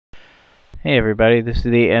Hey everybody, this is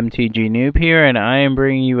the mtgnoob here, and I am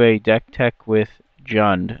bringing you a deck tech with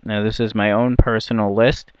Jund. Now this is my own personal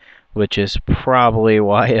list, which is probably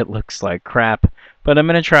why it looks like crap, but I'm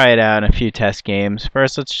going to try it out in a few test games.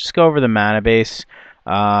 First, let's just go over the mana base.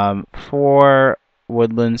 4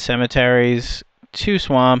 woodland cemeteries, 2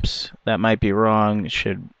 swamps, that might be wrong, it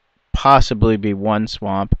should possibly be 1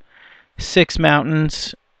 swamp, 6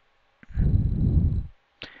 mountains,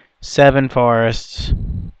 7 forests,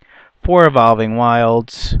 4 evolving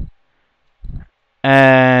wilds,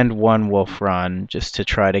 and 1 wolf run, just to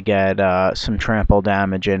try to get some trample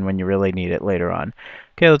damage in when you really need it later on.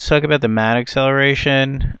 Okay, let's talk about the mana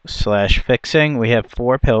acceleration / fixing. We have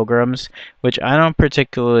 4 pilgrims, which I don't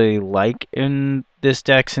particularly like in this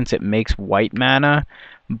deck since it makes white mana,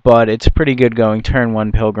 but it's pretty good going turn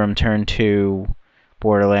 1 pilgrim, turn 2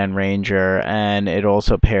 Borderland Ranger, and it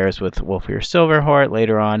also pairs with Wolfear Silverheart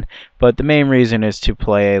later on, but the main reason is to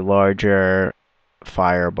play a larger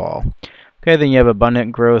fireball. Okay, then you have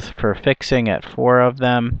Abundant Growth for fixing at 4 of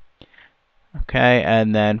them. Okay,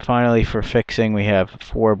 and then finally for fixing we have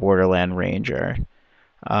 4 Borderland Ranger.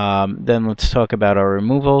 Then let's talk about our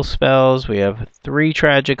removal spells. We have 3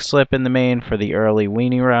 Tragic Slip in the main for the early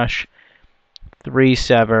Weenie Rush, 3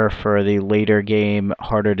 Sever for the later game,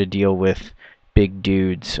 harder to deal with big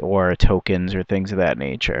dudes or tokens or things of that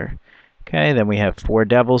nature. Okay, then we have 4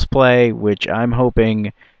 Devil's Play, which I'm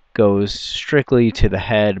hoping goes strictly to the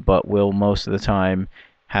head, but will most of the time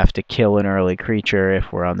have to kill an early creature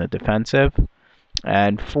if we're on the defensive.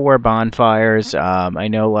 And 4 Bonfires. I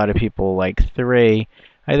know a lot of people like 3.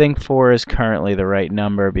 I think 4 is currently the right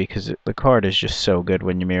number because the card is just so good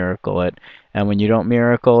when you miracle it. And when you don't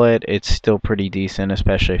miracle it, it's still pretty decent,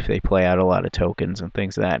 especially if they play out a lot of tokens and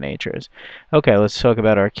things of that nature. Okay, let's talk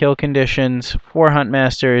about our kill conditions. 4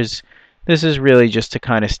 Huntmasters. This is really just to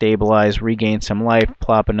kind of stabilize, regain some life,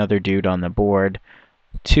 plop another dude on the board.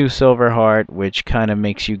 2 Silverheart, which kind of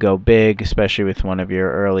makes you go big, especially with one of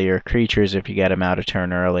your earlier creatures if you get him out of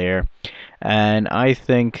turn earlier. And I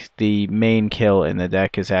think the main kill in the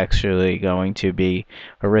deck is actually going to be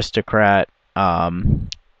Aristocrat,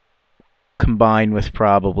 combined with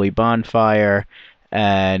probably Bonfire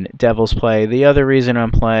and Devil's Play. The other reason I'm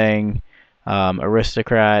playing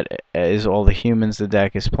Aristocrat is all the humans the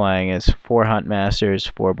deck is playing is 4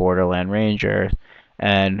 Huntmasters, 4 Borderland Ranger,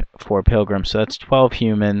 and 4 Pilgrims. So that's 12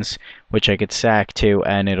 humans, which I could sack to,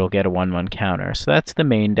 and it'll get a 1/1 counter. So that's the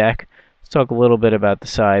main deck. Let's talk a little bit about the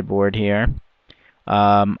sideboard here.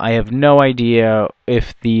 I have no idea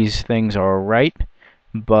if these things are right,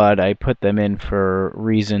 but I put them in for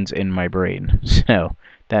reasons in my brain. So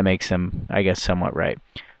that makes them, I guess, somewhat right.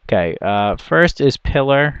 Okay, first is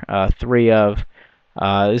Pillar, 3 of.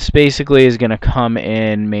 This basically is going to come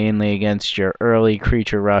in mainly against your early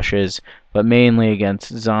creature rushes, but mainly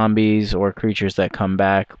against zombies or creatures that come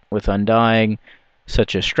back with Undying,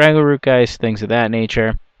 such as Strangleroot Geist, things of that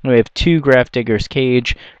nature. We have 2 Grafdigger's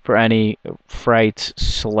Cage for any Frights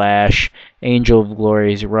 / Angel of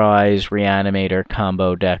Glory's Rise, Reanimator,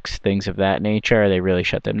 combo decks, things of that nature. They really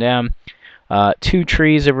shut them down. 2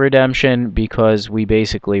 Trees of Redemption, because we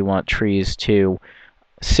basically want trees to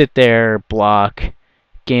sit there, block,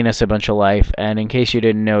 gain us a bunch of life, and in case you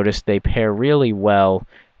didn't notice, they pair really well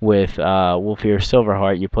with Wolfear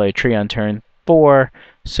Silverheart. You play a tree on turn 4,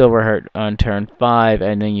 Silverheart on turn 5,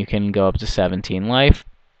 and then you can go up to 17 life.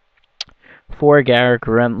 4 Garruk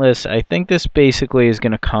Relentless. I think this basically is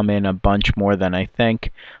going to come in a bunch more than I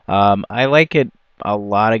think. I like it a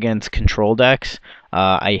lot against control decks.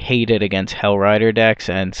 I hate it against Hellrider decks,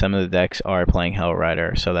 and some of the decks are playing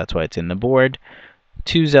Hellrider, so that's why it's in the board.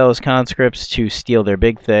 2 Zealous Conscripts to steal their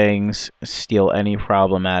big things, steal any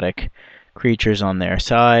problematic creatures on their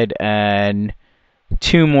side, and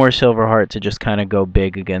 2 more Silverheart to just kind of go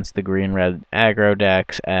big against the green-red aggro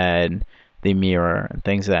decks and the mirror and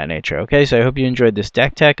things of that nature. Okay, so I hope you enjoyed this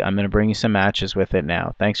deck tech. I'm going to bring you some matches with it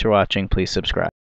now. Thanks for watching. Please subscribe.